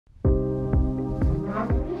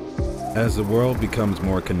As the world becomes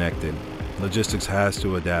more connected, logistics has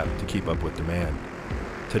to adapt to keep up with demand.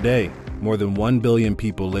 Today, more than 1 billion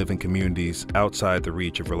people live in communities outside the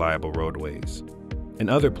reach of reliable roadways. In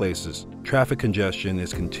other places, traffic congestion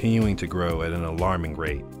is continuing to grow at an alarming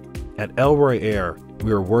rate. At Elroy Air,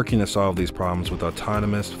 we are working to solve these problems with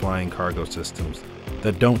autonomous flying cargo systems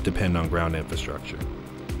that don't depend on ground infrastructure.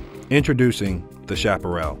 Introducing the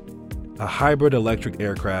Chaparral, a hybrid electric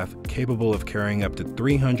aircraft capable of carrying up to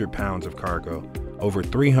 300 pounds of cargo over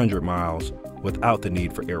 300 miles without the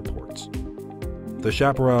need for airports. The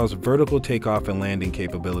Chaparral's vertical takeoff and landing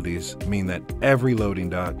capabilities mean that every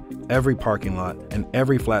loading dock, every parking lot, and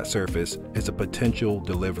every flat surface is a potential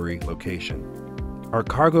delivery location. Our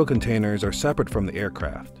cargo containers are separate from the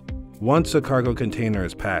aircraft. Once a cargo container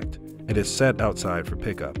is packed, it is set outside for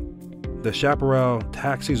pickup. The Chaparral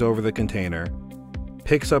taxis over the container,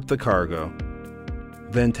 picks up the cargo,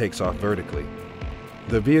 then takes off vertically.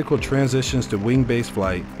 The vehicle transitions to wing-based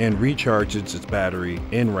flight and recharges its battery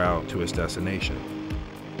en route to its destination.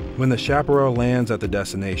 When the Chaparral lands at the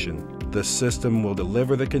destination, the system will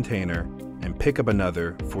deliver the container and pick up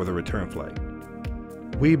another for the return flight.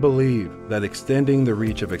 We believe that extending the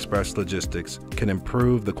reach of express logistics can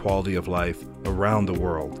improve the quality of life around the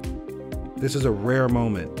world. This is a rare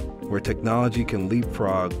moment where technology can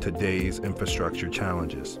leapfrog today's infrastructure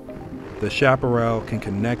challenges. The Chaparral can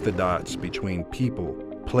connect the dots between people,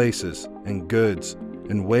 places, and goods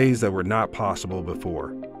in ways that were not possible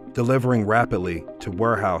before, delivering rapidly to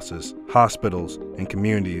warehouses, hospitals, and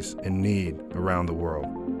communities in need around the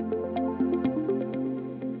world.